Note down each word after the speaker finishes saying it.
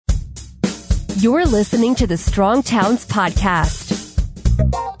You're listening to the Strong Towns Podcast.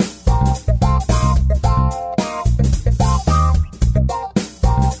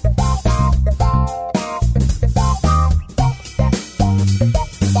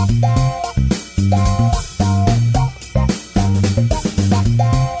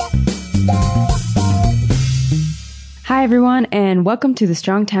 Hi, everyone, and welcome to the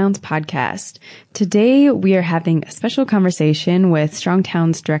Strong Towns Podcast. Today, we are having a special conversation with Strong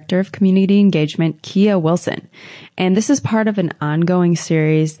Towns Director of Community Engagement, Kia Wilson. And this is part of an ongoing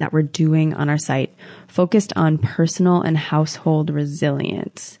series that we're doing on our site, focused on personal and household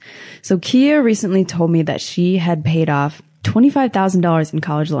resilience. So Kia recently told me that she had paid off $25,000 in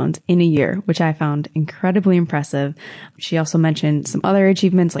college loans in a year, which I found incredibly impressive. She also mentioned some other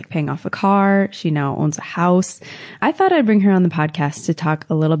achievements like paying off a car. She now owns a house. I thought I'd bring her on the podcast to talk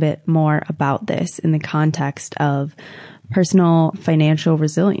a little bit more about this in the context of personal financial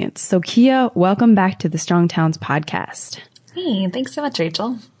resilience. So Kia, welcome back to the Strong Towns Podcast. Hey, thanks so much,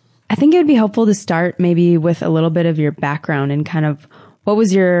 Rachel. I think it would be helpful to start maybe with a little bit of your background and kind of what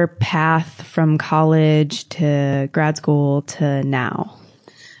was your path from college to grad school to now?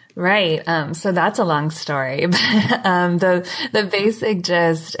 Right. So that's a long story. But the basic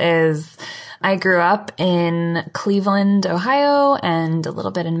gist is I grew up in Cleveland, Ohio, and a little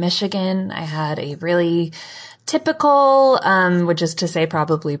bit in Michigan. I had a really typical, which is to say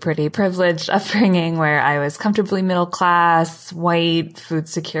probably pretty privileged upbringing where I was comfortably middle class, white, food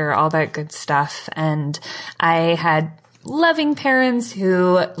secure, all that good stuff. And I had loving parents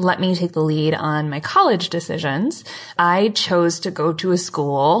who let me take the lead on my college decisions. I chose to go to a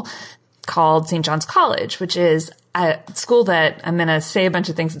school called St. John's College, which is a school that I'm going to say a bunch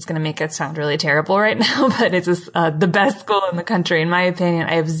of things that's going to make it sound really terrible right now, but it's the best school in the country. In my opinion,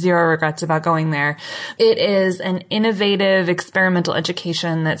 I have zero regrets about going there. It is an innovative experimental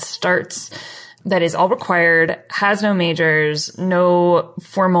education that is all required, has no majors, no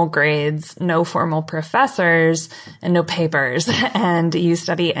formal grades, no formal professors, and no papers. And you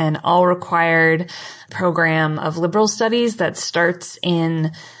study an all required program of liberal studies that starts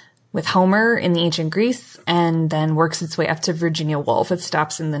with Homer in the ancient Greece and then works its way up to Virginia Woolf. It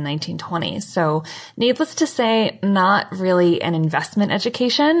stops in the 1920s. So needless to say, not really an investment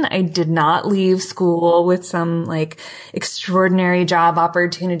education. I did not leave school with some extraordinary job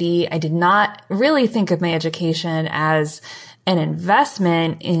opportunity. I did not really think of my education as an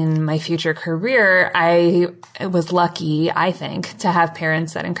investment in my future career. I was lucky, I think, to have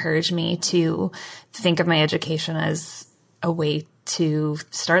parents that encouraged me to think of my education as a way to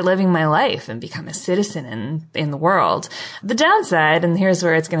start living my life and become a citizen in the world. The downside, and here's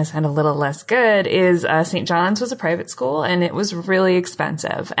where it's going to sound a little less good, is St. John's was a private school and it was really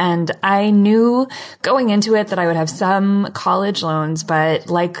expensive. And I knew going into it that I would have some college loans, but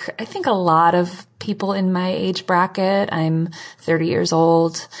like I think a lot of people in my age bracket, I'm 30 years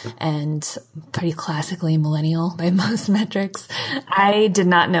old and pretty classically millennial by most metrics. I did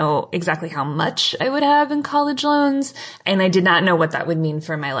not know exactly how much I would have in college loans, and I did not know what that would mean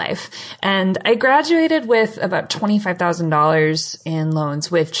for my life. And I graduated with about $25,000 in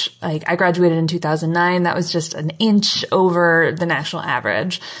loans, which I graduated in 2009. That was just an inch over the national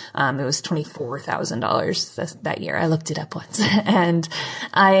average. It was $24,000 that year. I looked it up once. And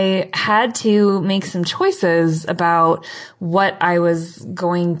I had to make some choices about what I was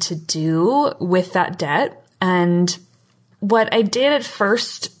going to do with that debt. And what I did at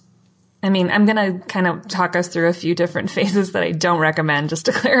first, I'm going to kind of talk us through a few different phases that I don't recommend, just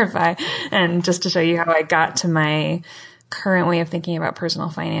to clarify and just to show you how I got to my current way of thinking about personal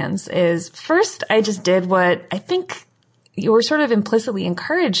finance. Is first, I just did what I think you were sort of implicitly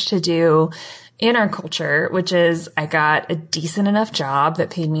encouraged to do in our culture, which is I got a decent enough job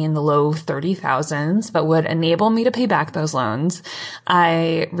that paid me in the low 30,000s, but would enable me to pay back those loans.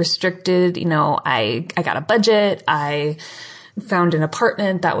 I restricted, I got a budget. I found an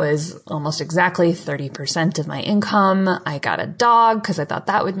apartment that was almost exactly 30% of my income. I got a dog because I thought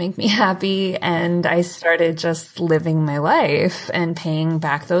that would make me happy. And I started just living my life and paying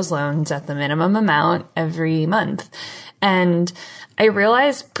back those loans at the minimum amount every month. And I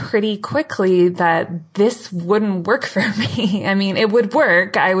realized pretty quickly that this wouldn't work for me. It would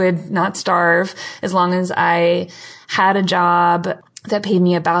work. I would not starve as long as I had a job that paid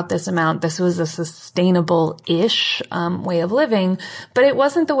me about this amount. This was a sustainable-ish way of living, but it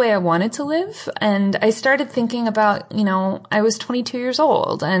wasn't the way I wanted to live. And I started thinking about, I was 22 years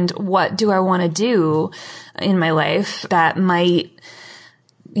old, and what do I want to do in my life that might,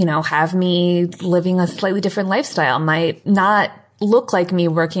 have me living a slightly different lifestyle, might not look like me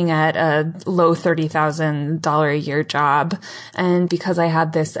working at a low $30,000 a year job. And because I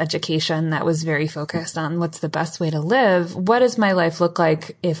had this education that was very focused on what's the best way to live, what does my life look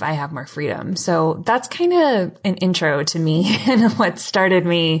like if I have more freedom? So that's kind of an intro to me and what started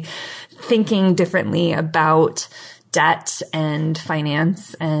me thinking differently about debt and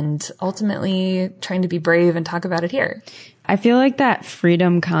finance and ultimately trying to be brave and talk about it here. I feel like that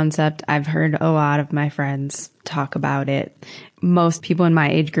freedom concept, I've heard a lot of my friends talk about it. Most people in my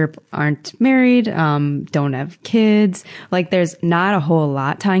age group aren't married, don't have kids. Like there's not a whole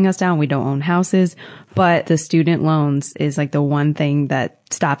lot tying us down. We don't own houses, but the student loans is like the one thing that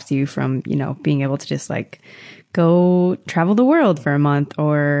stops you from, being able to just like go travel the world for a month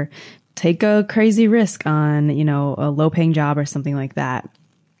or take a crazy risk on, a low paying job or something like that.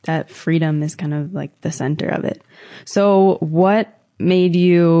 That freedom is kind of like the center of it. So what made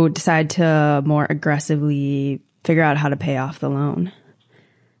you decide to more aggressively figure out how to pay off the loan?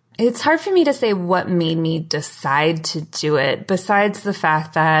 It's hard for me to say what made me decide to do it, besides the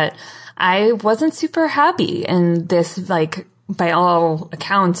fact that I wasn't super happy in this, like, by all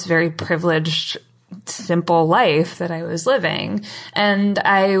accounts, very privileged, simple life that I was living. And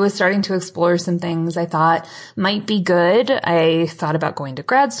I was starting to explore some things I thought might be good. I thought about going to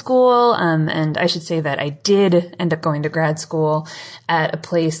grad school. And I should say that I did end up going to grad school at a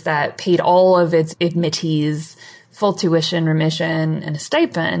place that paid all of its admittees full tuition, remission, and a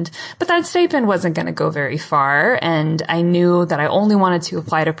stipend. But that stipend wasn't going to go very far. And I knew that I only wanted to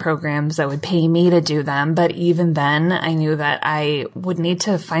apply to programs that would pay me to do them. But even then, I knew that I would need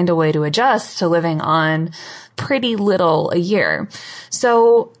to find a way to adjust to living on pretty little a year.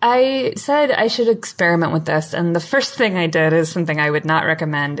 So I said I should experiment with this. And the first thing I did is something I would not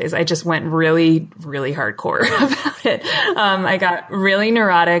recommend is I just went really, really hardcore about it. I got really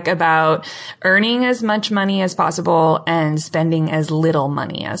neurotic about earning as much money as possible and spending as little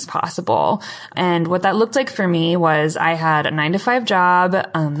money as possible. And what that looked like for me was I had a 9-to-5 job,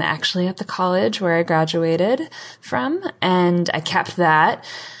 actually at the college where I graduated from, and I kept that.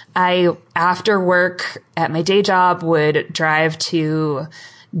 I, after work at my day job, would drive to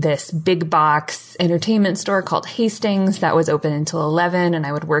this big box entertainment store called Hastings that was open until 11, and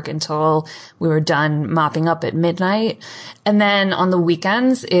I would work until we were done mopping up at midnight. And then on the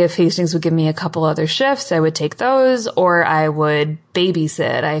weekends, if Hastings would give me a couple other shifts, I would take those, or I would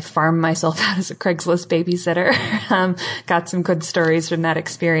babysit. I farmed myself out as a Craigslist babysitter. Got some good stories from that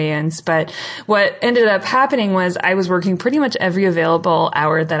experience. But what ended up happening was I was working pretty much every available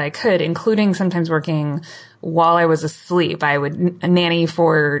hour that I could, including sometimes working while I was asleep. I would nanny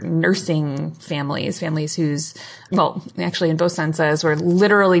for nursing families whose, well, actually in both senses, were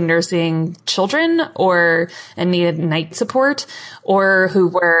literally nursing children and needed night support, or who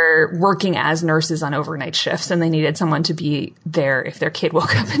were working as nurses on overnight shifts and they needed someone to be there if their kid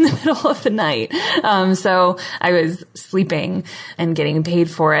woke up in the middle of the night. So I was sleeping and getting paid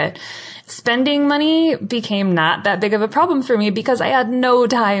for it. Spending money became not that big of a problem for me because I had no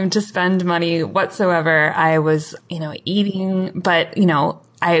time to spend money whatsoever. I was, eating, but,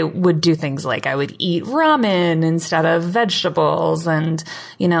 I would do things like I would eat ramen instead of vegetables and,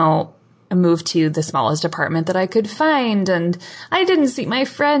 I moved to the smallest apartment that I could find, and I didn't see my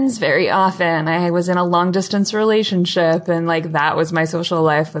friends very often. I was in a long distance relationship, and that was my social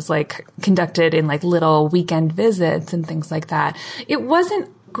life, was conducted in little weekend visits and things like that. It wasn't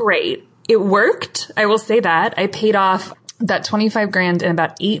great. It worked. I will say that. I paid off that $25,000 in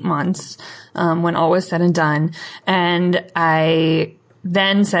about 8 months, when all was said and done. And I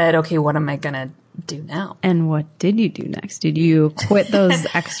then said, okay, what am I going to do now? And what did you do next? Did you quit those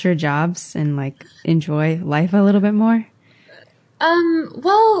extra jobs and enjoy life a little bit more?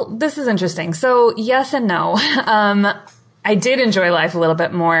 Well, this is interesting. So yes and no. I did enjoy life a little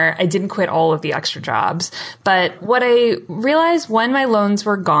bit more. I didn't quit all of the extra jobs. But what I realized when my loans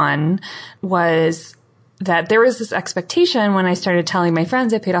were gone was that there was this expectation when I started telling my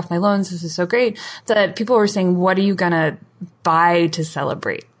friends I paid off my loans, this is so great, that people were saying, what are you going to buy to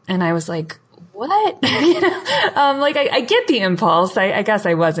celebrate? And I was like, what? I get the impulse. I guess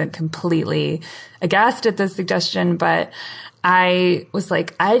I wasn't completely aghast at the suggestion, but I was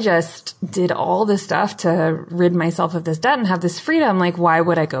like, I just did all this stuff to rid myself of this debt and have this freedom. Why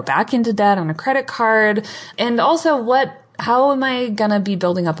would I go back into debt on a credit card? And also, how am I going to be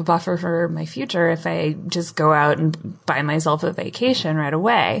building up a buffer for my future if I just go out and buy myself a vacation right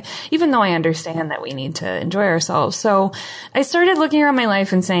away, even though I understand that we need to enjoy ourselves. So I started looking around my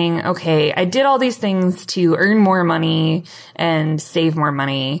life and saying, okay, I did all these things to earn more money and save more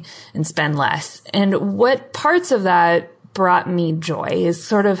money and spend less. And what parts of that brought me joy is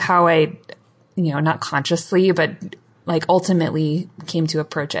sort of how I, not consciously, but like ultimately came to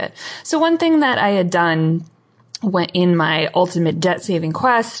approach it. So one thing that I had done in my ultimate debt saving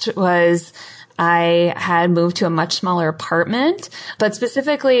quest was I had moved to a much smaller apartment, but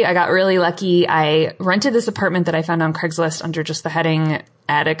specifically I got really lucky. I rented this apartment that I found on Craigslist under just the heading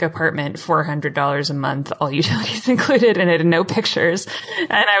attic apartment, $400 a month, all utilities included, and it had no pictures.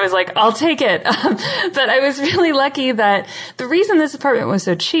 And I was like, I'll take it. But I was really lucky that the reason this apartment was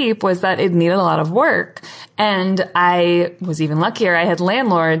so cheap was that it needed a lot of work. And I was even luckier. I had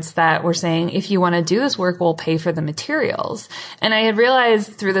landlords that were saying, if you want to do this work, we'll pay for the materials. And I had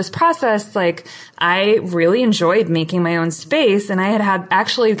realized through this process, like, I really enjoyed making my own space. And I had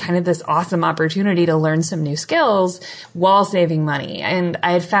actually kind of this awesome opportunity to learn some new skills while saving money. And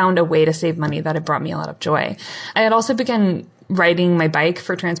I had found a way to save money that had brought me a lot of joy. I had also begun riding my bike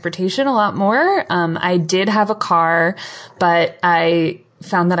for transportation a lot more. I did have a car, but I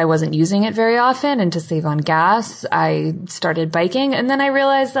found that I wasn't using it very often. And to save on gas, I started biking. And then I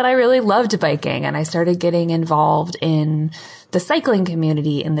realized that I really loved biking. And I started getting involved in the cycling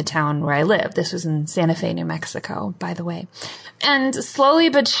community in the town where I live. This was in Santa Fe, New Mexico, by the way. And slowly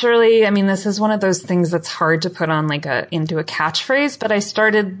but surely, I mean, this is one of those things that's hard to put on like into a catchphrase, but I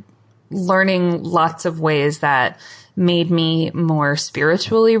started learning lots of ways that made me more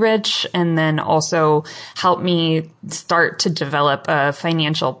spiritually rich, and then also helped me start to develop a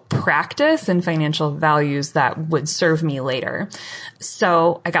financial practice and financial values that would serve me later.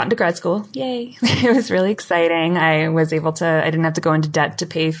 So I got into grad school. Yay. It was really exciting. I didn't have to go into debt to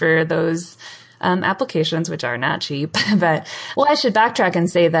pay for those applications, which are not cheap. But, well, I should backtrack and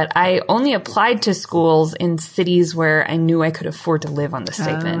say that I only applied to schools in cities where I knew I could afford to live on the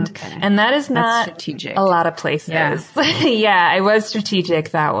stipend. Okay. And that is not strategic. A lot of places. Yeah. Yeah, I was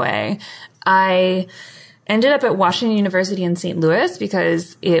strategic that way. I ended up at Washington University in St. Louis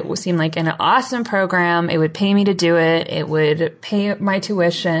because it seemed like an awesome program. It would pay me to do it. It would pay my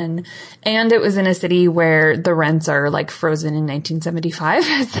tuition. And it was in a city where the rents are like frozen in 1975.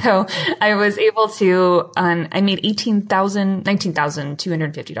 So I was able to, I made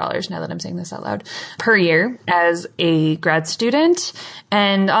 $19,250 now that I'm saying this out loud per year as a grad student.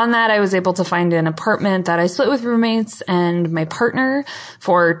 And on that, I was able to find an apartment that I split with roommates and my partner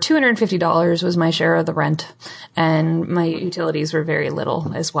for $250 was my share of the rent. And my utilities were very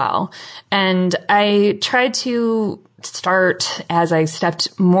little as well. And I tried to start as I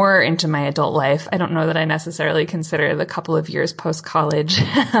stepped more into my adult life. I don't know that I necessarily consider the couple of years post-college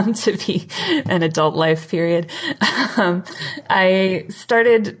to be an adult life period. I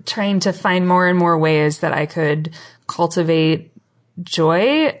started trying to find more and more ways that I could cultivate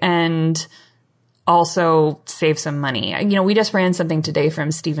joy and also save some money. You know, we just ran something today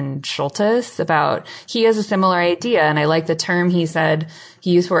from Stephen Schultes about, he has a similar idea. And I like the term he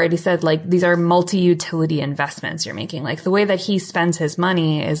used for it. He said, like, these are multi-utility investments you're making. Like, the way that he spends his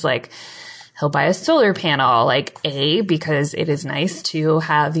money is like, he'll buy a solar panel, like A, because it is nice to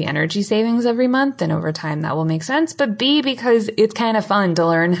have the energy savings every month, and over time that will make sense. But B, because it's kind of fun to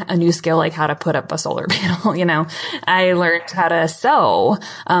learn a new skill like how to put up a solar panel. You know, I learned how to sew,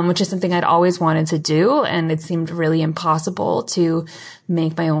 which is something I'd always wanted to do. And it seemed really impossible to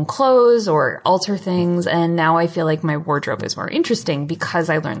make my own clothes or alter things. And now I feel like my wardrobe is more interesting because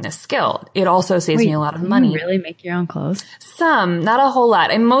I learned this skill. It also saves me a lot of money. You really make your own clothes? Some, not a whole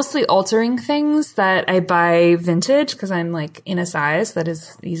lot. I'm mostly altering things that I buy vintage because I'm like in a size that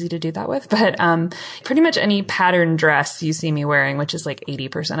is easy to do that with. But pretty much any pattern dress you see me wearing, which is like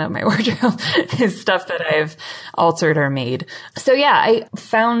 80% of my wardrobe, is stuff that I've altered or made. So yeah, I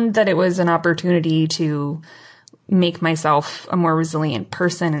found that it was an opportunity to make myself a more resilient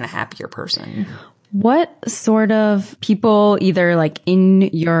person and a happier person. What sort of people, either like in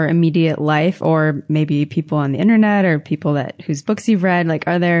your immediate life or maybe people on the internet or people whose books you've read, like,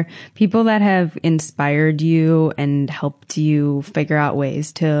 are there people that have inspired you and helped you figure out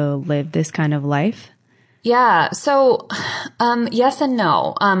ways to live this kind of life? Yeah. So, yes and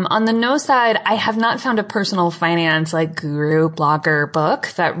no. On the no side, I have not found a personal finance like guru blogger book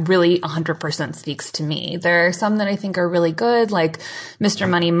that really 100% speaks to me. There are some that I think are really good, like Mr.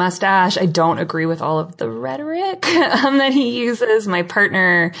 Money Mustache. I don't agree with all of the rhetoric that he uses. My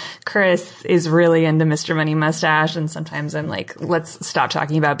partner, Chris, is really into Mr. Money Mustache. And sometimes I'm like, let's stop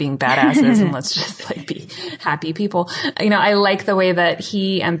talking about being badasses and let's just like be happy people. You know, I like the way that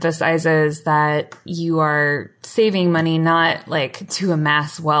he emphasizes that you are saving money, not like to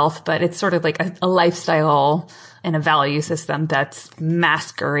amass wealth, but it's sort of like a lifestyle and a value system that's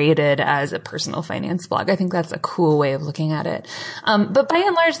masqueraded as a personal finance blog. I think that's a cool way of looking at it. But by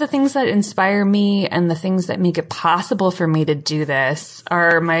and large, the things that inspire me and the things that make it possible for me to do this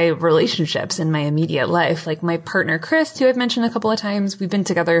are my relationships in my immediate life. Like my partner, Chris, who I've mentioned a couple of times, we've been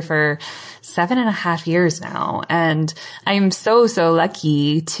together for 7.5 years now. And I'm so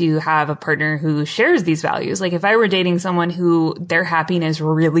lucky to have a partner who shares these values. Like if I were dating someone who their happiness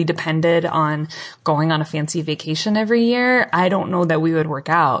really depended on going on a fancy vacation every year, I don't know that we would work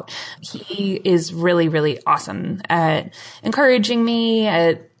out. He is really, really awesome at encouraging me,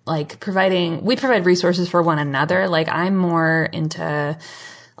 at like we provide resources for one another. Like I'm more into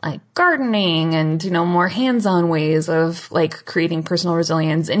like gardening and, more hands-on ways of like creating personal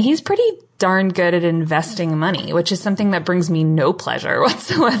resilience. And he's pretty darn good at investing money, which is something that brings me no pleasure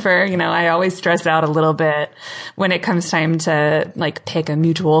whatsoever. I always stress out a little bit when it comes time to like pick a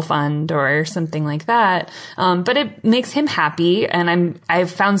mutual fund or something like that. But it makes him happy. And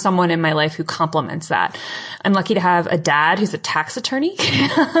I've found someone in my life who complements that. I'm lucky to have a dad who's a tax attorney,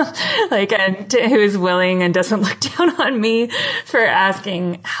 and who is willing and doesn't look down on me for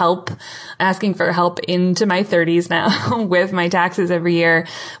asking for help into my 30s now with my taxes every year,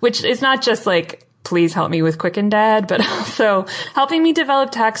 which is not just like, please help me with Quicken Dad, but also helping me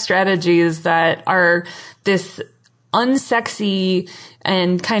develop tax strategies that are this unsexy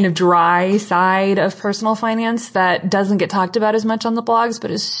and kind of dry side of personal finance that doesn't get talked about as much on the blogs,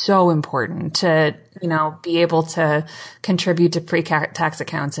 but is so important to, be able to contribute to pre-tax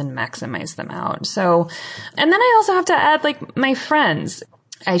accounts and maximize them out. So, and then I also have to add like my friends.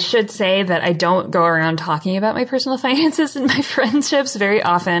 I should say that I don't go around talking about my personal finances and my friendships very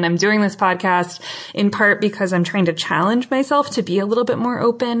often. I'm doing this podcast in part because I'm trying to challenge myself to be a little bit more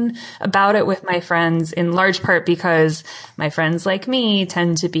open about it with my friends, in large part because my friends like me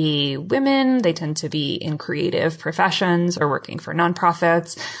tend to be women. They tend to be in creative professions or working for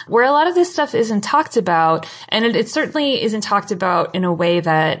nonprofits where a lot of this stuff isn't talked about. And it certainly isn't talked about in a way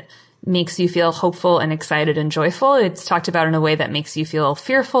that makes you feel hopeful and excited and joyful. It's talked about in a way that makes you feel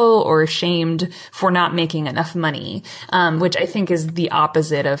fearful or ashamed for not making enough money, which I think is the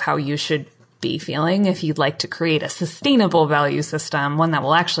opposite of how you should be feeling if you'd like to create a sustainable value system, one that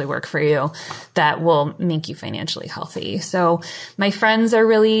will actually work for you, that will make you financially healthy. So my friends are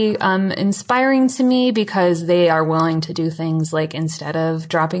really inspiring to me because they are willing to do things like, instead of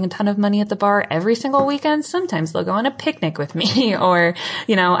dropping a ton of money at the bar every single weekend, sometimes they'll go on a picnic with me. Or,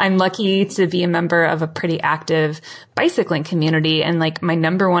 I'm lucky to be a member of a pretty active bicycling community. And like my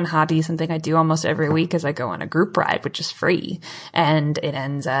number one hobby, something I do almost every week, is I go on a group ride, which is free. And it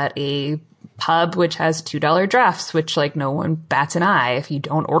ends at a pub which has $2 drafts, which like no one bats an eye if you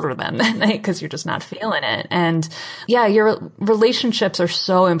don't order them that night because you're just not feeling it. And yeah, your relationships are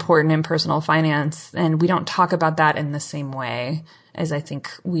so important in personal finance, and we don't talk about that in the same way as I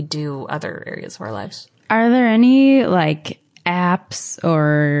think we do other areas of our lives. Are there any like apps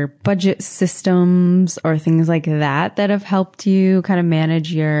or budget systems or things like that have helped you kind of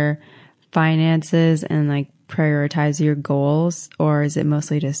manage your finances and like prioritize your goals? Or is it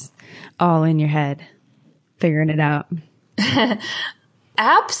mostly just all in your head, figuring it out?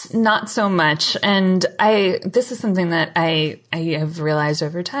 Apps, not so much. And this is something that I have realized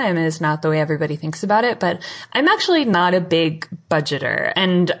over time is not the way everybody thinks about it, but I'm actually not a big budgeter.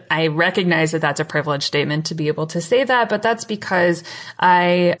 And I recognize that that's a privileged statement to be able to say that, but that's because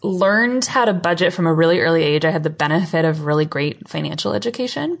I learned how to budget from a really early age. I had the benefit of really great financial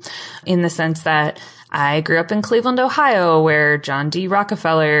education in the sense that I grew up in Cleveland, Ohio, where John D.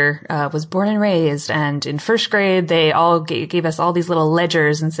 Rockefeller was born and raised. And in first grade, they all gave us all these little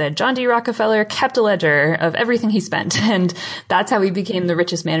ledgers and said, John D. Rockefeller kept a ledger of everything he spent. And that's how he became the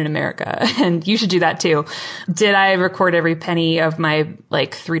richest man in America. And you should do that too. Did I record every penny of my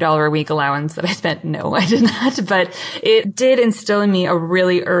like $3 a week allowance that I spent? No, I did not. But it did instill in me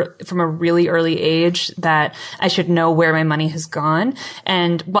from a really early age that I should know where my money has gone.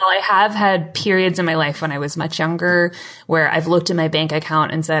 And while I have had periods in my life when I was much younger where I've looked at my bank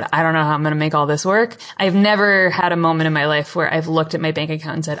account and said, I don't know how I'm going to make all this work, I've never had a moment in my life where I've looked at my bank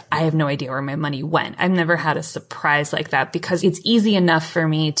account and said, I have no idea where my money went. I've never had a surprise like that because it's easy enough for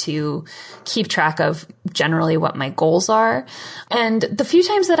me to keep track of generally what my goals are. And the few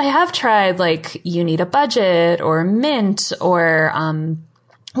times that I have tried, like You Need a Budget or Mint or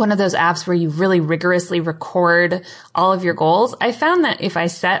one of those apps where you really rigorously record all of your goals, I found that if I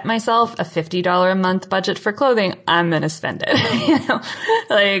set myself a $50 a month budget for clothing, I'm going to spend it.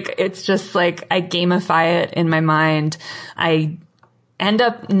 Like it's just like I gamify it in my mind. I end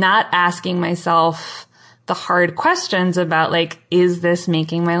up not asking myself the hard questions about like, is this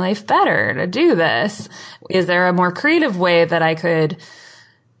making my life better to do this? Is there a more creative way that I could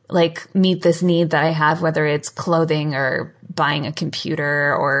like meet this need that I have, whether it's clothing or buying a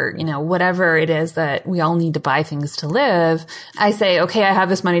computer or, you know, whatever it is that we all need to buy things to live. I say, okay, I have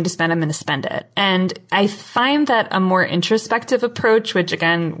this money to spend. I'm going to spend it. And I find that a more introspective approach, which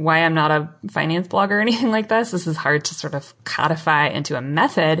again, why I'm not a finance blogger or anything like this is hard to sort of codify into a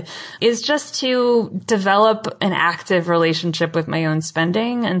method, is just to develop an active relationship with my own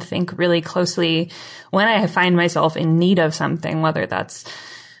spending and think really closely when I find myself in need of something, whether that's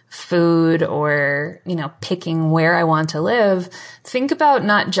food or, you know, picking where I want to live, think about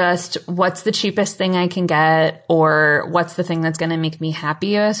not just what's the cheapest thing I can get or what's the thing that's going to make me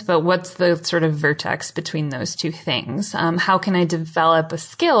happiest, but what's the sort of vertex between those two things. How can I develop a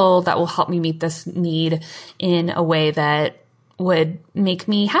skill that will help me meet this need in a way that would make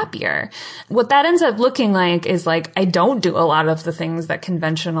me happier? What that ends up looking like is like, I don't do a lot of the things that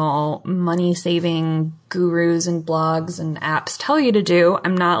conventional money saving gurus and blogs and apps tell you to do.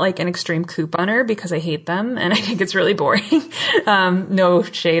 I'm not like an extreme couponer because I hate them and I think it's really boring. No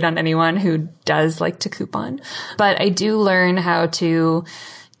shade on anyone who does like to coupon, but I do learn how to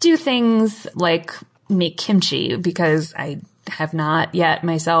do things like make kimchi because I have not yet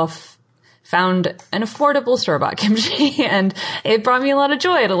myself found an affordable store-bought kimchi, and it brought me a lot of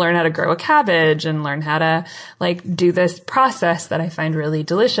joy to learn how to grow a cabbage and learn how to like do this process that I find really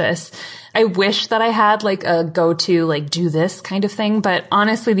delicious. I wish that I had like a go-to, like do this kind of thing. But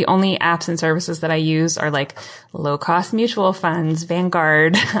honestly, the only apps and services that I use are like low-cost mutual funds,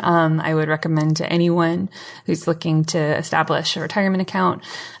 Vanguard. I would recommend to anyone who's looking to establish a retirement account.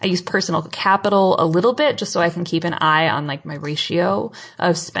 I use Personal Capital a little bit just so I can keep an eye on like my ratio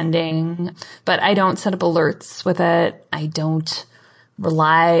of spending, but I don't set up alerts with it. I don't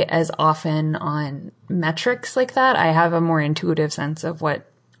rely as often on metrics like that. I have a more intuitive sense of what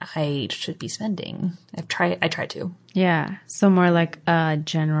I should be spending. I try to. Yeah. So more like a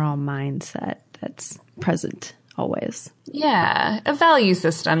general mindset that's present always. Yeah. A value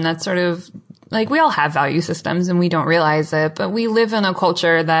system that's sort of like, we all have value systems and we don't realize it, but we live in a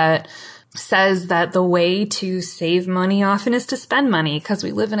culture that says that the way to save money often is to spend money because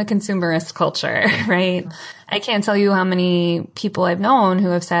we live in a consumerist culture, right? I can't tell you how many people I've known who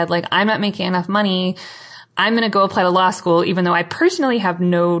have said like, I'm not making enough money, I'm going to go apply to law school, even though I personally have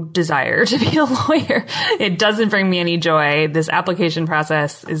no desire to be a lawyer. It doesn't bring me any joy. This application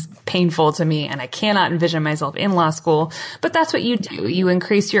process is painful to me, and I cannot envision myself in law school. But that's what you do. You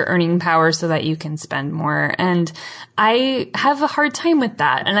increase your earning power so that you can spend more. And I have a hard time with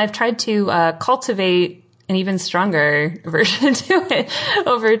that. And I've tried to cultivate an even stronger version to it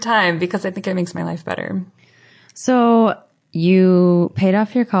over time because I think it makes my life better. So you paid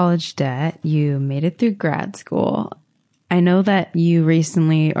off your college debt. You made it through grad school. I know that you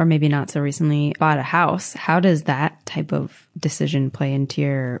recently, or maybe not so recently, bought a house. How does that type of decision play into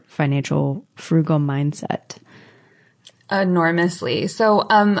your financial frugal mindset? Enormously. So,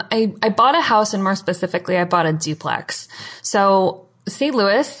 I bought a house, and more specifically, I bought a duplex. So St.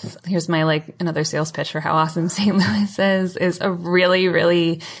 Louis, here's my like another sales pitch for how awesome St. Louis is a really,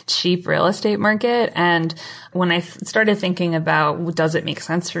 really cheap real estate market. And when I started thinking about, does it make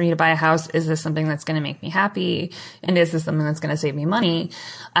sense for me to buy a house? Is this something that's going to make me happy? And is this something that's going to save me money?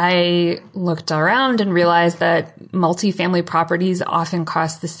 I looked around and realized that multifamily properties often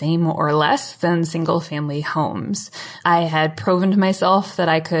cost the same or less than single family homes. I had proven to myself that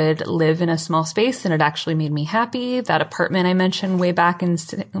I could live in a small space and it actually made me happy. That apartment I mentioned way back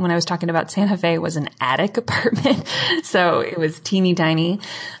when I was talking about Santa Fe was an attic apartment. So it was teeny tiny.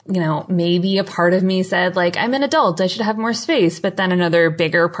 You know, maybe a part of me said like, I'm an adult, I should have more space. But then another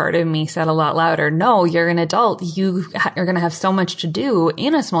bigger part of me said a lot louder, no, you're an adult. You are going to have so much to do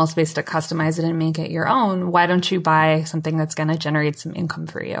in a small space to customize it and make it your own. Why don't you buy something that's going to generate some income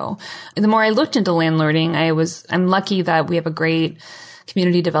for you? The more I looked into landlording, I'm lucky that we have a great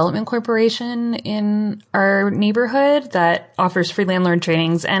community development corporation in our neighborhood that offers free landlord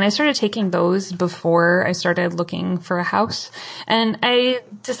trainings. And I started taking those before I started looking for a house. And I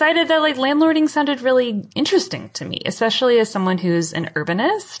decided that like landlording sounded really interesting to me, especially as someone who's an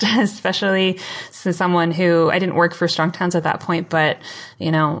urbanist, especially as someone who I didn't work for Strong Towns at that point, but,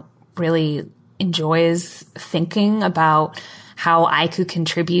 you know, really enjoys thinking about how I could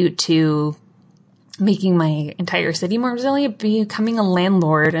contribute to making my entire city more resilient. Becoming a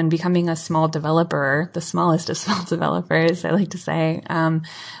landlord and becoming a small developer, the smallest of small developers, I like to say,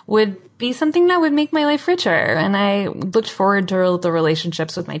 would be something that would make my life richer. And I looked forward to the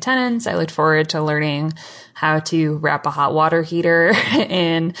relationships with my tenants. I looked forward to learning how to wrap a hot water heater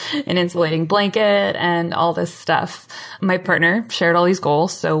in an insulating blanket and all this stuff. My partner shared all these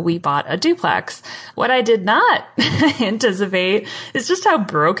goals, so we bought a duplex. What I did not anticipate is just how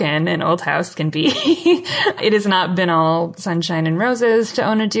broken an old house can be. It has not been all sunshine and roses to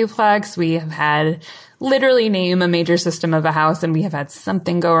own a duplex. We have had literally name a major system of a house, and we have had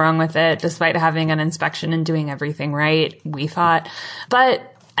something go wrong with it, despite having an inspection and doing everything right, we thought. But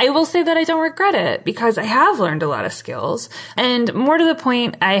I will say that I don't regret it, because I have learned a lot of skills. And more to the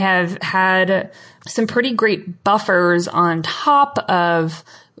point, I have had some pretty great buffers on top of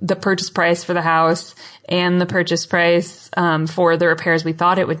the purchase price for the house and the purchase price for the repairs we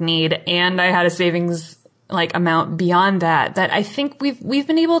thought it would need. And I had a savings amount beyond that I think we've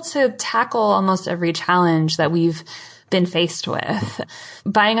been able to tackle almost every challenge that we've been faced with.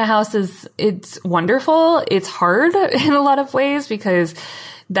 Buying a house it's wonderful. It's hard in a lot of ways, because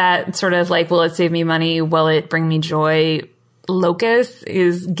that sort of will it save me money? Will it bring me joy? Locus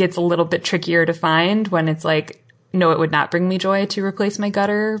gets a little bit trickier to find when it's no, it would not bring me joy to replace my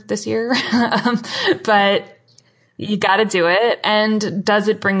gutter this year. But you got to do it. And does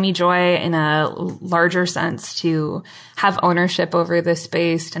it bring me joy in a larger sense to have ownership over this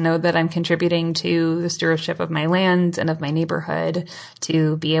space, to know that I'm contributing to the stewardship of my land and of my neighborhood,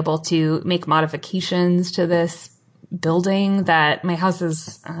 to be able to make modifications to this building that my house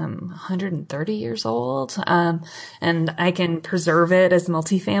is 130 years old, and I can preserve it as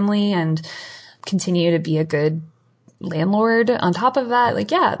multifamily and continue to be a good landlord on top of that.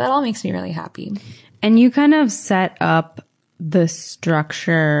 That all makes me really happy. And you kind of set up the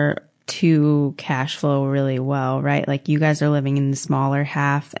structure to cash flow really well, right? You guys are living in the smaller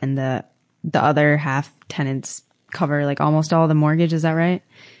half, and the other half tenants cover almost all the mortgage. Is that right?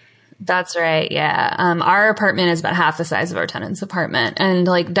 That's right. Yeah. Our apartment is about half the size of our tenant's apartment. And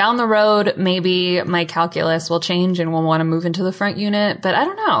down the road, maybe my calculus will change and we'll want to move into the front unit. But I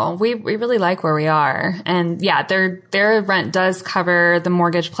don't know. We really like where we are. And yeah, their rent does cover the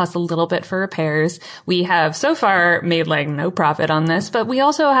mortgage plus a little bit for repairs. We have so far made no profit on this, but we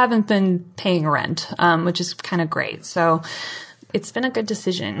also haven't been paying rent, which is kind of great. So it's been a good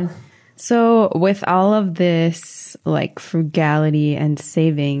decision. So with all of this frugality and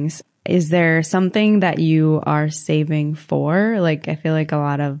savings, is there something that you are saving for? I feel a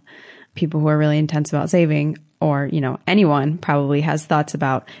lot of people who are really intense about saving, or, anyone probably has thoughts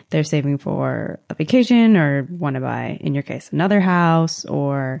about they're saving for a vacation, or want to buy, in your case, another house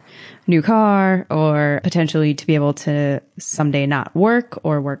or new car, or potentially to be able to someday not work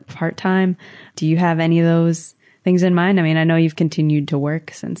or work part-time. Do you have any of those things in mind? I mean, I know you've continued to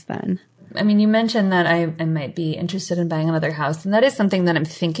work since then. I mean, you mentioned that I might be interested in buying another house, and that is something that I'm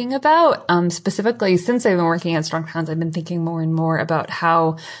thinking about. Specifically, since I've been working at Strong Towns, I've been thinking more and more about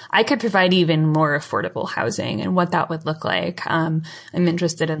how I could provide even more affordable housing and what that would look like. I'm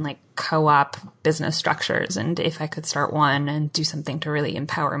interested in co-op business structures, and if I could start one and do something to really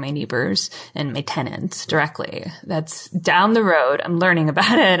empower my neighbors and my tenants directly. That's down the road. I'm learning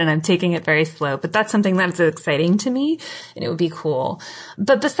about it and I'm taking it very slow, but that's something that's exciting to me and it would be cool.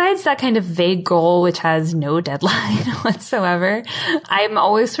 But besides that kind of vague goal, which has no deadline whatsoever, I'm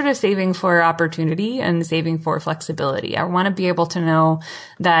always sort of saving for opportunity and saving for flexibility. I want to be able to know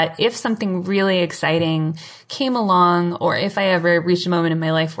that if something really exciting came along, or if I ever reached a moment in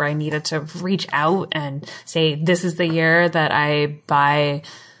my life where I needed to reach out and say, this is the year that I buy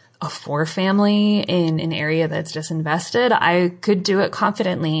a 4-family in an area that's disinvested, I could do it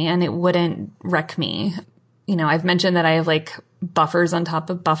confidently and it wouldn't wreck me. I've mentioned that I have buffers on top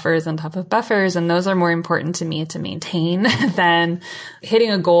of buffers on top of buffers, and those are more important to me to maintain than hitting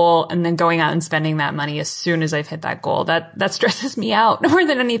a goal and then going out and spending that money as soon as I've hit that goal. That stresses me out more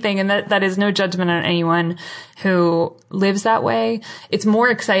than anything, and that is no judgment on anyone who lives that way. It's more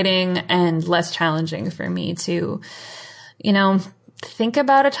exciting and less challenging for me to, think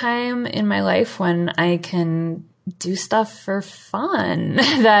about a time in my life when I can do stuff for fun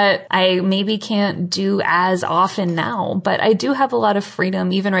that I maybe can't do as often now, but I do have a lot of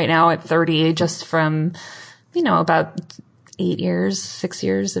freedom even right now at 30, just from, about 6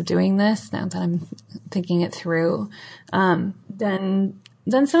 years of doing this, now that I'm thinking it through, than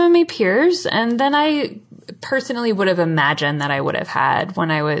some of my peers. And then I personally would have imagined that I would have had when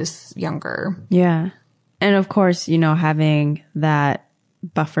I was younger. Yeah. And of course, having that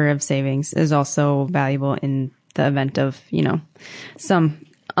buffer of savings is also valuable in the event of, some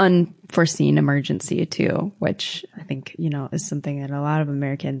unforeseen emergency too, which I think, is something that a lot of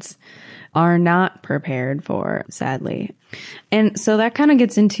Americans are not prepared for, sadly. And so that kind of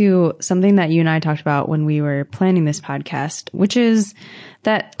gets into something that you and I talked about when we were planning this podcast, which is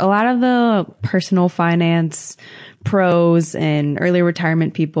that a lot of the personal finance pros and early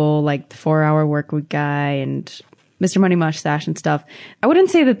retirement people, like the 4-Hour Workweek guy and Mr. Money Mustache and stuff, I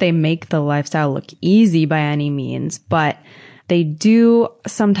wouldn't say that they make the lifestyle look easy by any means, but they do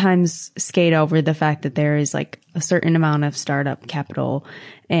sometimes skate over the fact that there is like a certain amount of startup capital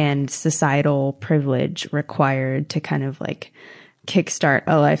and societal privilege required to kind of like kickstart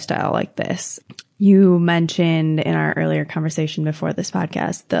a lifestyle like this. You mentioned in our earlier conversation before this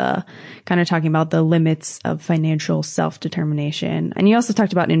podcast, the kind of talking about the limits of financial self-determination. And you also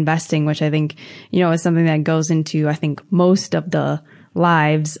talked about investing, which I think, is something that goes into, I think, most of the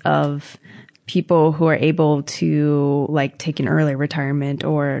lives of people who are able to like take an early retirement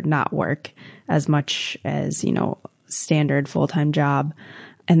or not work as much as, standard full-time job.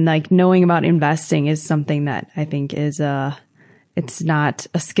 And like knowing about investing is something that I think is it's not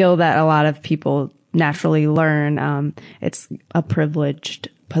a skill that a lot of people naturally learn. It's a privileged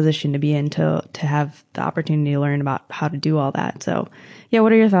position to be in to have the opportunity to learn about how to do all that. So yeah,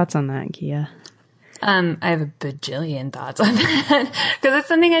 what are your thoughts on that, Kia? I have a bajillion thoughts on that because it's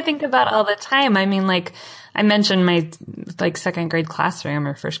something I think about all the time. I mean, like I mentioned my like second grade classroom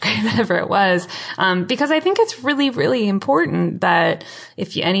or first grade, whatever it was, because I think it's really, really important that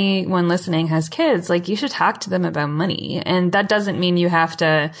if anyone listening has kids, like you should talk to them about money. And that doesn't mean you have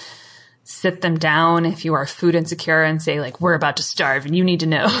to sit them down if you are food insecure and say like, we're about to starve and you need to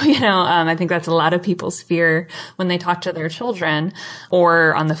know, I think that's a lot of people's fear when they talk to their children,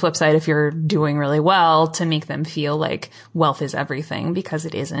 or on the flip side, if you're doing really well, to make them feel like wealth is everything, because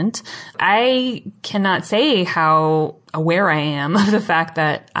it isn't. I cannot say how aware I am of the fact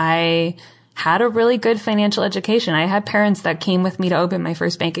that I had a really good financial education. I had parents that came with me to open my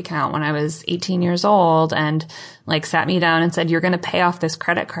first bank account when I was 18 years old and like sat me down and said, you're going to pay off this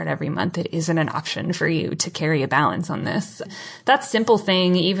credit card every month. It isn't an option for you to carry a balance on this. That simple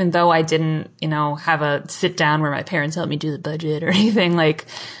thing, even though I didn't, have a sit down where my parents helped me do the budget or anything, like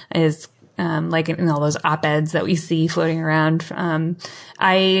is, like in all those op-eds that we see floating around.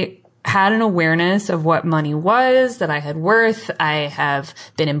 I had an awareness of what money was, that I had worth. I have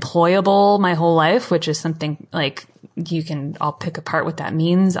been employable my whole life, which is something like you can all pick apart what that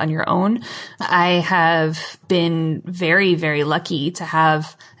means on your own. I have been very, very lucky to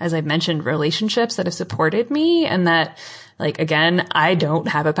have, as I've mentioned, relationships that have supported me, and that, like, again, I don't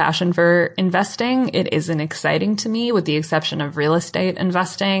have a passion for investing. It isn't exciting to me, with the exception of real estate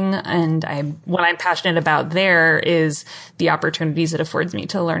investing. And what I'm passionate about there is the opportunities it affords me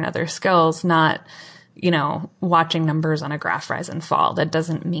to learn other skills, not, watching numbers on a graph rise and fall. That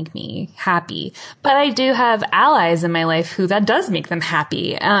doesn't make me happy. But I do have allies in my life who that does make them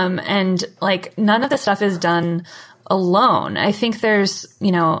happy. And like none of the stuff is done alone. I think there's,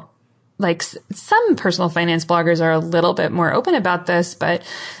 like some personal finance bloggers are a little bit more open about this, but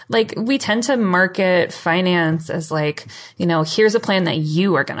like we tend to market finance as like, here's a plan that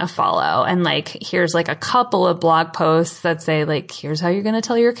you are going to follow. And like, here's like a couple of blog posts that say like, here's how you're going to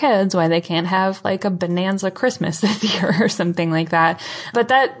tell your kids why they can't have like a bonanza Christmas this year or something like that. But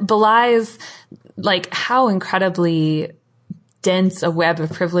that belies like how incredibly dense a web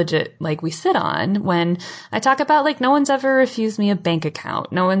of privilege we sit on when I talk about like no one's ever refused me a bank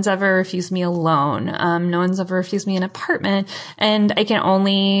account. No one's ever refused me a loan. No one's ever refused me an apartment. And I can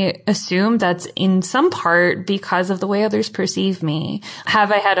only assume that's in some part because of the way others perceive me.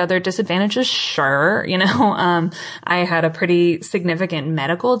 Have I had other disadvantages? Sure. I had a pretty significant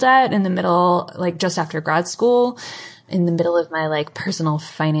medical debt in the middle, like just after grad school, in the middle of my like personal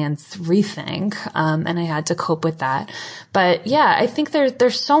finance rethink. And I had to cope with that. But yeah, I think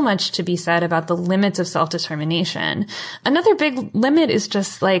there's so much to be said about the limits of self-determination. Another big limit is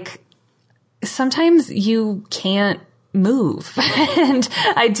just like, sometimes you can't move. And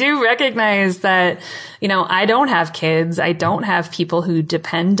I do recognize that, I don't have kids. I don't have people who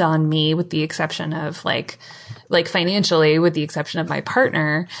depend on me, with the exception of like financially, with the exception of my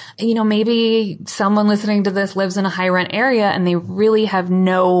partner. Maybe someone listening to this lives in a high rent area and they really have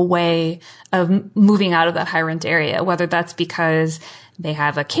no way of moving out of that high rent area, whether that's because they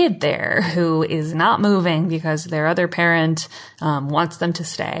have a kid there who is not moving because their other parent wants them to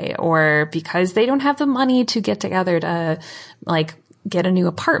stay, or because they don't have the money to get together to like get a new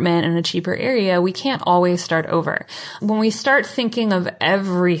apartment in a cheaper area, we can't always start over. When we start thinking of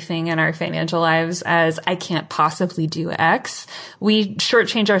everything in our financial lives as I can't possibly do X, we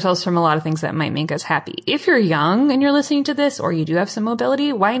shortchange ourselves from a lot of things that might make us happy. If you're young and you're listening to this, or you do have some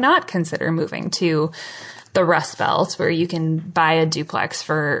mobility, why not consider moving to the Rust Belt, where you can buy a duplex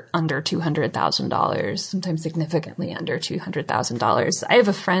for under $200,000, sometimes significantly under $200,000. I have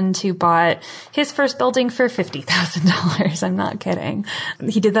a friend who bought his first building for $50,000. I'm not kidding.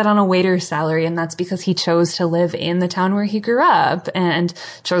 He did that on a waiter's salary, and that's because he chose to live in the town where he grew up and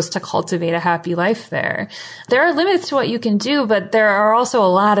chose to cultivate a happy life there. There are limits to what you can do, but there are also a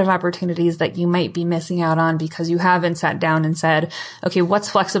lot of opportunities that you might be missing out on because you haven't sat down and said, okay, what's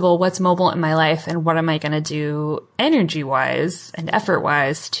flexible, what's mobile in my life, and what am I going to do energy-wise and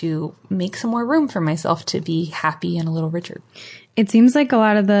effort-wise to make some more room for myself to be happy and a little richer. It seems like a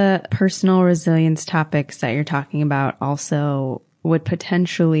lot of the personal resilience topics that you're talking about also would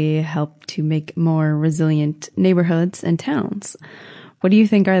potentially help to make more resilient neighborhoods and towns. What do you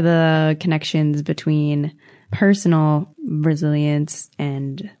think are the connections between personal resilience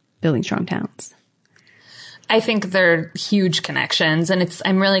and building strong towns? I think they're huge connections, and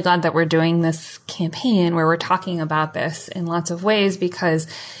I'm really glad that we're doing this campaign where we're talking about this in lots of ways, because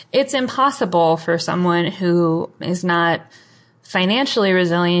it's impossible for someone who is not financially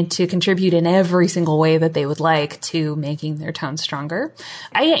resilient to contribute in every single way that they would like to making their town stronger.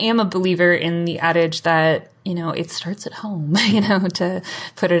 I am a believer in the adage that, it starts at home, to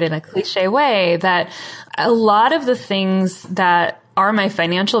put it in a cliche way, that a lot of the things that are my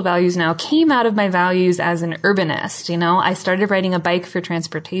financial values now came out of my values as an urbanist. I started riding a bike for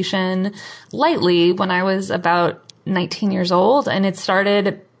transportation lightly when I was about 19 years old, and it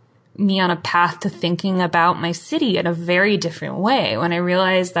started me on a path to thinking about my city in a very different way when I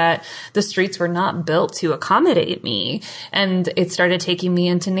realized that the streets were not built to accommodate me. And it started taking me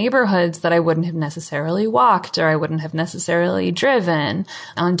into neighborhoods that I wouldn't have necessarily walked, or I wouldn't have necessarily driven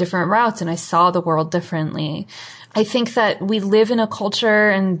on different routes. And I saw the world differently. I think that we live in a culture,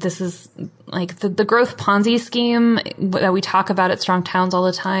 and this is like the growth Ponzi scheme that we talk about at Strong Towns all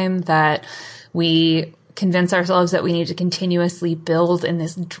the time, that we convince ourselves that we need to continuously build in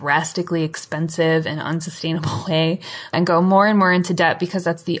this drastically expensive and unsustainable way and go more and more into debt because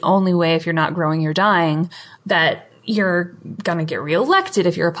that's the only way, if you're not growing, you're dying, that you're going to get reelected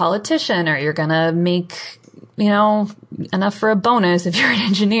if you're a politician, or you're going to make enough for a bonus if you're an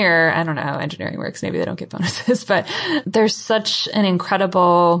engineer. I don't know how engineering works. Maybe they don't get bonuses, but there's such an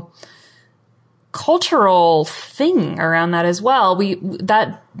incredible cultural thing around that as well.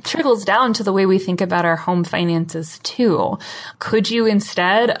 That trickles down to the way we think about our home finances too. Could you,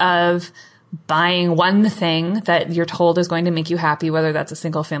 instead of buying one thing that you're told is going to make you happy, whether that's a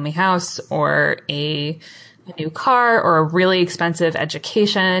single family house or a new car or a really expensive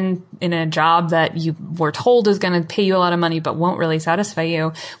education in a job that you were told is going to pay you a lot of money but won't really satisfy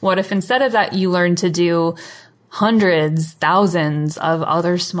you, what if instead of that you learn to do hundreds, thousands of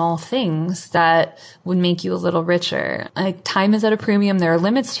other small things that would make you a little richer? Like, time is at a premium. There are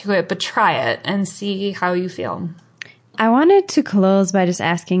limits to it, but try it and see how you feel. I wanted to close by just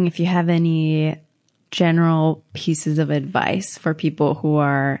asking if you have any general pieces of advice for people who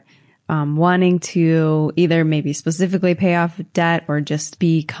are wanting to either maybe specifically pay off debt or just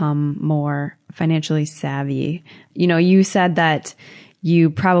become more financially savvy. You said that you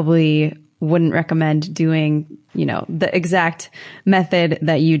probably wouldn't recommend doing, the exact method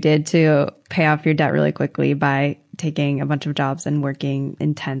that you did to pay off your debt really quickly by taking a bunch of jobs and working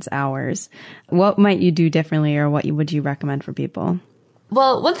intense hours. What might you do differently, or what would you recommend for people?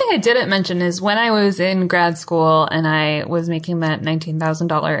 Well, one thing I didn't mention is when I was in grad school and I was making that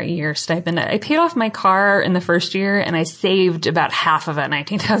 $19,000 a year stipend, I paid off my car in the first year and I saved about half of that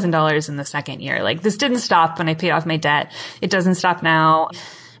 $19,000 in the second year. Like, this didn't stop when I paid off my debt. It doesn't stop now.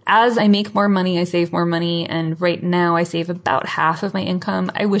 As I make more money, I save more money. And right now I save about half of my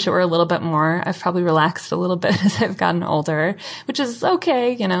income. I wish it were a little bit more. I've probably relaxed a little bit as I've gotten older, which is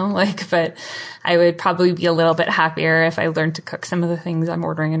okay, but I would probably be a little bit happier if I learned to cook some of the things I'm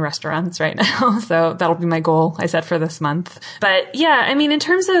ordering in restaurants right now. So that'll be my goal I set for this month. But yeah, in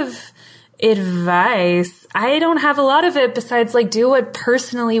terms of advice, I don't have a lot of it besides do what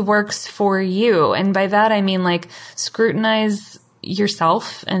personally works for you. And by that, I mean scrutinize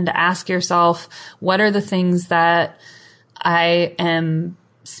yourself and ask yourself, what are the things that I am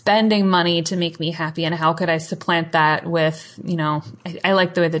spending money to make me happy, and how could I supplant that with, I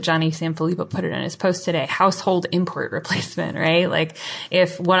like the way that Johnny Sanfilippo put it in his post today, household import replacement, right?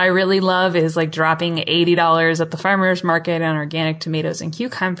 If what I really love is dropping $80 at the farmer's market on organic tomatoes and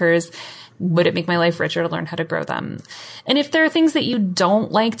cucumbers, would it make my life richer to learn how to grow them? And if there are things that you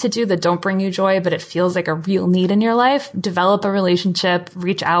don't like to do that don't bring you joy, but it feels like a real need in your life, develop a relationship,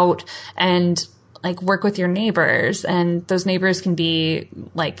 reach out, and work with your neighbors. And those neighbors can be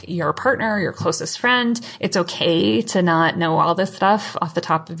like your partner, your closest friend. It's okay to not know all this stuff off the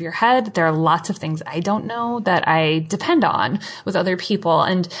top of your head. There are lots of things I don't know that I depend on with other people.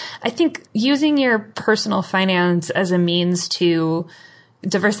 And I think using your personal finance as a means to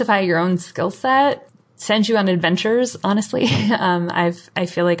diversify your own skill set sends you on adventures, honestly. I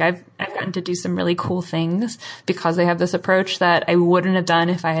feel like I've gotten to do some really cool things because I have this approach that I wouldn't have done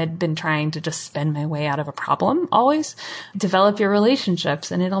if I had been trying to just spend my way out of a problem always. Develop your relationships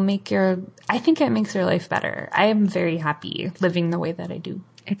and I think it makes your life better. I am very happy living the way that I do.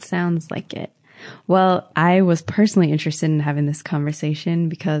 It sounds like it. Well, I was personally interested in having this conversation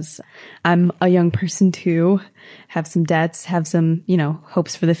because I'm a young person too, have some debts, have some,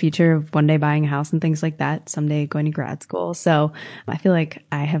 hopes for the future of one day buying a house and things like that, someday going to grad school. So I feel like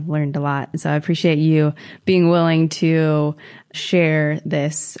I have learned a lot. So I appreciate you being willing to share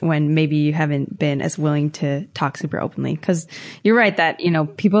this when maybe you haven't been as willing to talk super openly. Because you're right that,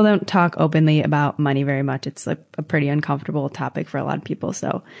 people don't talk openly about money very much. It's a pretty uncomfortable topic for a lot of people.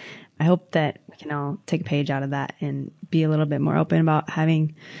 So I hope that we can all take a page out of that and be a little bit more open about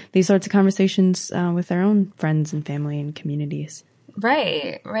having these sorts of conversations with our own friends and family and communities.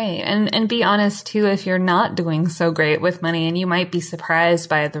 Right. And be honest too, if you're not doing so great with money, and you might be surprised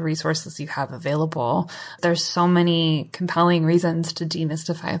by the resources you have available. There's so many compelling reasons to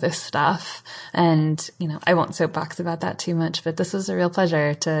demystify this stuff. And, I won't soapbox about that too much, but this was a real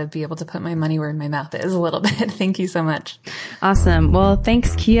pleasure to be able to put my money where my mouth is a little bit. Thank you so much. Awesome. Well,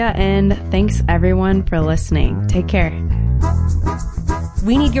 thanks, Kia, and thanks everyone for listening. Take care.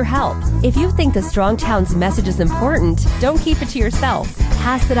 We need your help. If you think the Strong Towns message is important, don't keep it to yourself.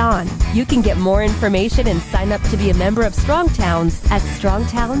 Pass it on. You can get more information and sign up to be a member of Strong Towns at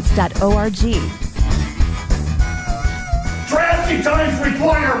strongtowns.org. Drastic times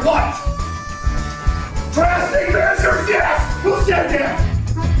require what? Drastic measures, yes! Who said that?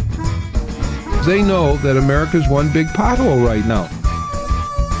 They know that America's one big pothole right now.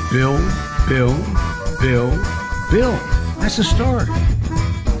 Bill. That's the story.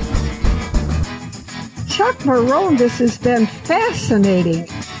 Chuck Marone, this has been fascinating.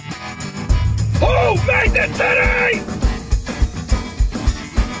 Oh, Magnet City!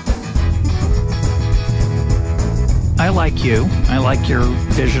 I like you. I like your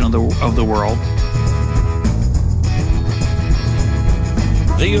vision of the world.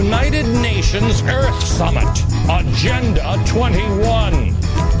 The United Nations Earth Summit, Agenda 21.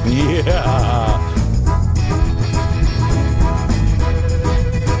 Yeah.